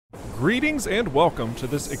Greetings and welcome to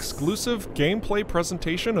this exclusive gameplay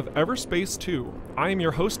presentation of EverSpace 2. I am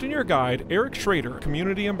your host and your guide, Eric Schrader,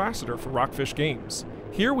 Community Ambassador for Rockfish Games.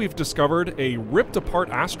 Here we've discovered a ripped-apart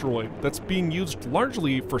asteroid that's being used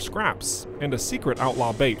largely for scraps and a secret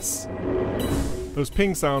outlaw base. Those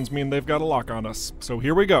ping sounds mean they've got a lock on us, so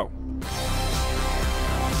here we go.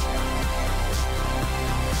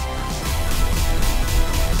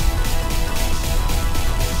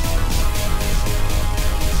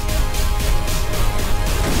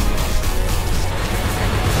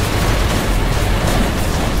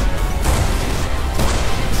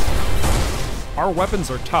 Our weapons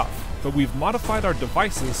are tough, but we've modified our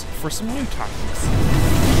devices for some new tactics.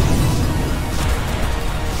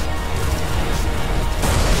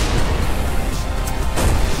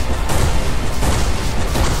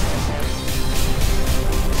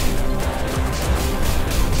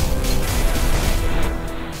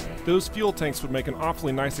 Those fuel tanks would make an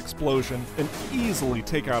awfully nice explosion and easily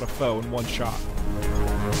take out a foe in one shot.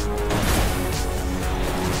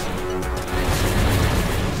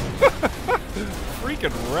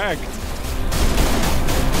 Freaking wrecked.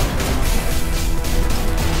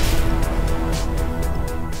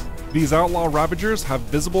 These outlaw Ravagers have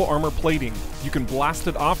visible armor plating. You can blast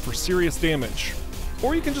it off for serious damage.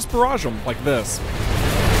 Or you can just barrage them like this.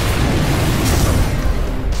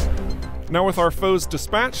 Now with our foes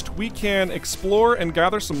dispatched, we can explore and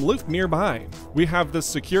gather some loot nearby. We have this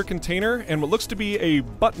secure container and what looks to be a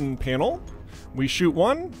button panel. We shoot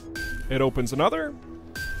one, it opens another,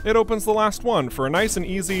 it opens the last one for a nice and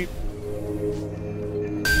easy...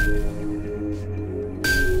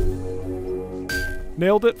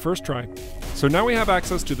 Nailed it, first try. So now we have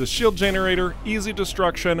access to the shield generator, easy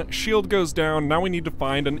destruction, shield goes down, now we need to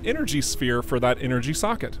find an energy sphere for that energy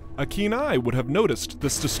socket. A keen eye would have noticed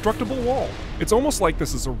this destructible wall. It's almost like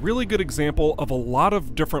this is a really good example of a lot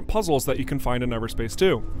of different puzzles that you can find in EverSpace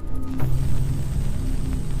 2.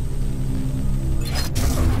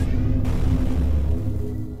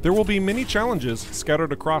 There will be many challenges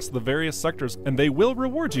scattered across the various sectors, and they will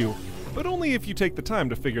reward you, but only if you take the time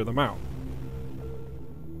to figure them out.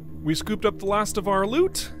 We scooped up the last of our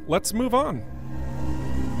loot, let's move on.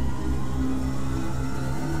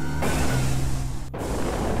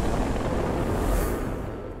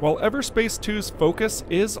 While EverSpace 2's focus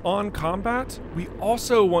is on combat, we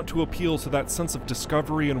also want to appeal to that sense of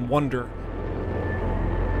discovery and wonder.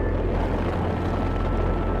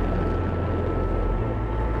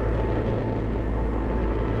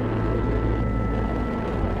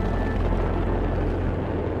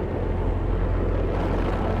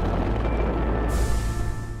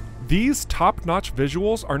 These top-notch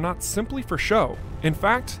visuals are not simply for show. In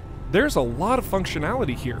fact, there's a lot of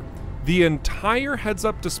functionality here. The entire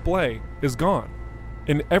heads-up display is gone,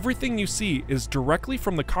 and everything you see is directly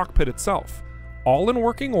from the cockpit itself, all in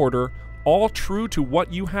working order, all true to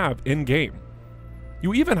what you have in-game.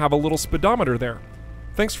 You even have a little speedometer there.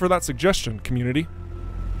 Thanks for that suggestion, community.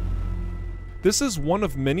 This is one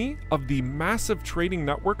of many of the massive trading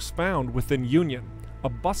networks found within Union. A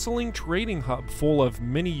bustling trading hub full of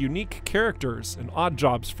many unique characters and odd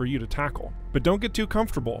jobs for you to tackle. But don't get too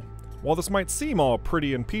comfortable. While this might seem all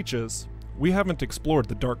pretty and peaches, we haven't explored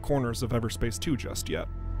the dark corners of EverSpace 2 just yet.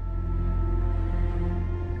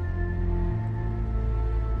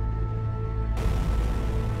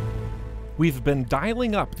 We've been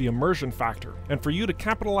dialing up the immersion factor, and for you to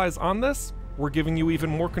capitalize on this, we're giving you even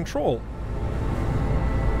more control.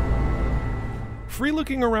 Free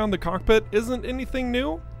looking around the cockpit isn't anything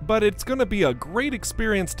new, but it's going to be a great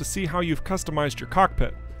experience to see how you've customized your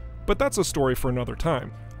cockpit. But that's a story for another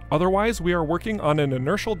time. Otherwise, we are working on an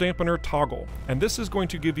inertial dampener toggle, and this is going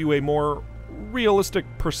to give you a more realistic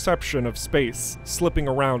perception of space, slipping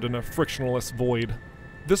around in a frictionless void.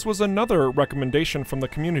 This was another recommendation from the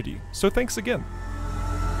community, so thanks again.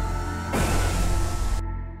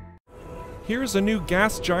 Here's a new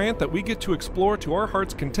gas giant that we get to explore to our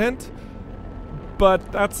heart's content.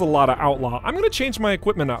 But that's a lot of outlaw. I'm going to change my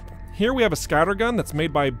equipment up. Here we have a scattergun that's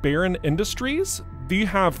made by Baron Industries. They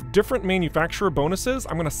have different manufacturer bonuses.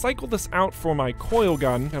 I'm going to cycle this out for my coil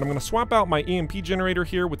gun, and I'm going to swap out my EMP generator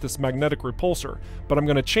here with this magnetic repulsor. But I'm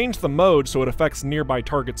going to change the mode so it affects nearby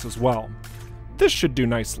targets as well. This should do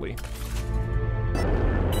nicely.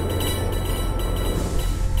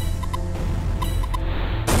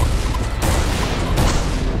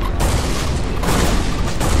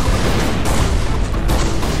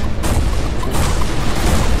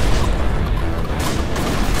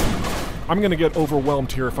 I'm gonna get overwhelmed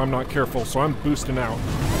here if I'm not careful, so I'm boosting out.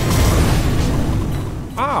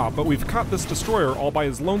 Ah, but we've caught this destroyer all by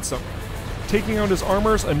his lonesome. Taking out his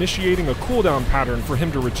armor's initiating a cooldown pattern for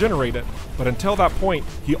him to regenerate it, but until that point,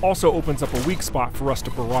 he also opens up a weak spot for us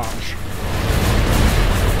to barrage.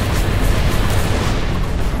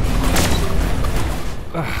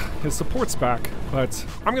 His support's back, but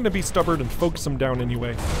I'm gonna be stubborn and focus him down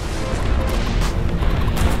anyway.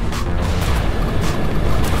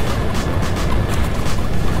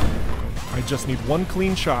 I just need one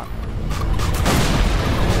clean shot.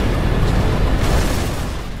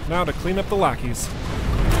 Now to clean up the lackeys.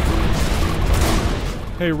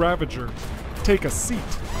 Hey Ravager, take a seat.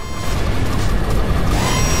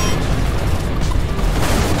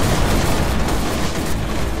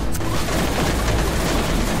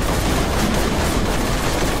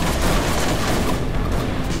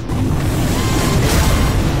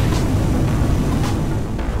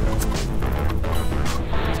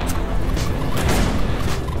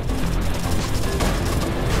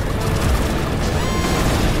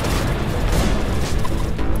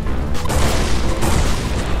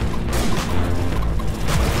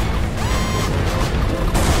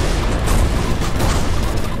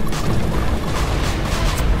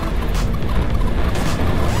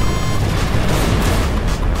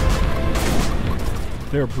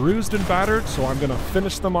 They're bruised and battered, so I'm gonna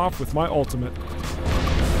finish them off with my ultimate.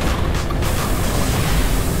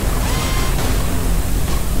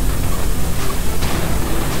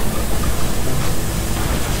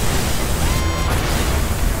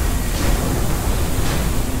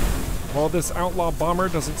 While this outlaw bomber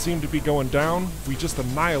doesn't seem to be going down, we just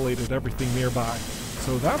annihilated everything nearby.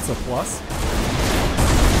 So that's a plus.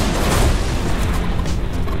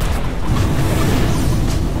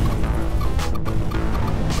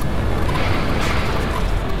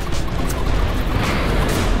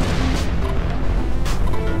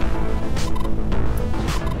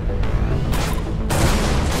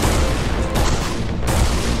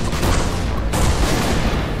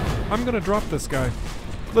 I'm gonna drop this guy.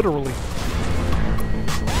 Literally.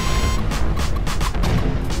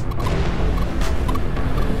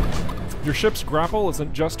 Your ship's grapple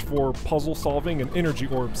isn't just for puzzle solving and energy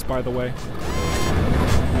orbs, by the way.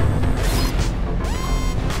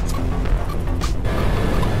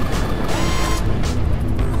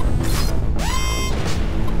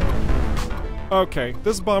 Okay,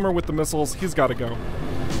 this bomber with the missiles, he's gotta go.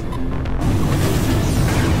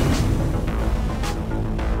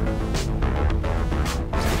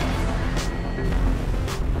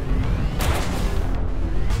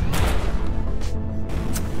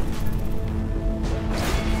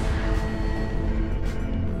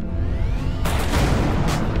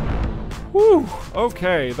 Whew,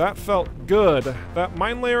 okay, that felt good. That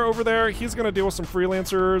mine layer over there, he's gonna deal with some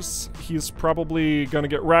freelancers. He's probably gonna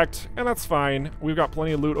get wrecked, and that's fine. We've got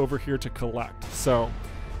plenty of loot over here to collect. So,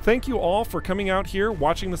 thank you all for coming out here,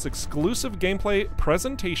 watching this exclusive gameplay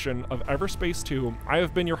presentation of EverSpace 2. I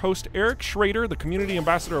have been your host, Eric Schrader, the community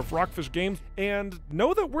ambassador of Rockfish Games, and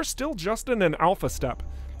know that we're still just in an alpha step.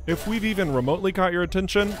 If we've even remotely caught your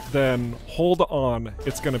attention, then hold on.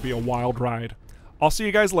 It's gonna be a wild ride. I'll see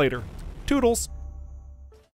you guys later. Toodles!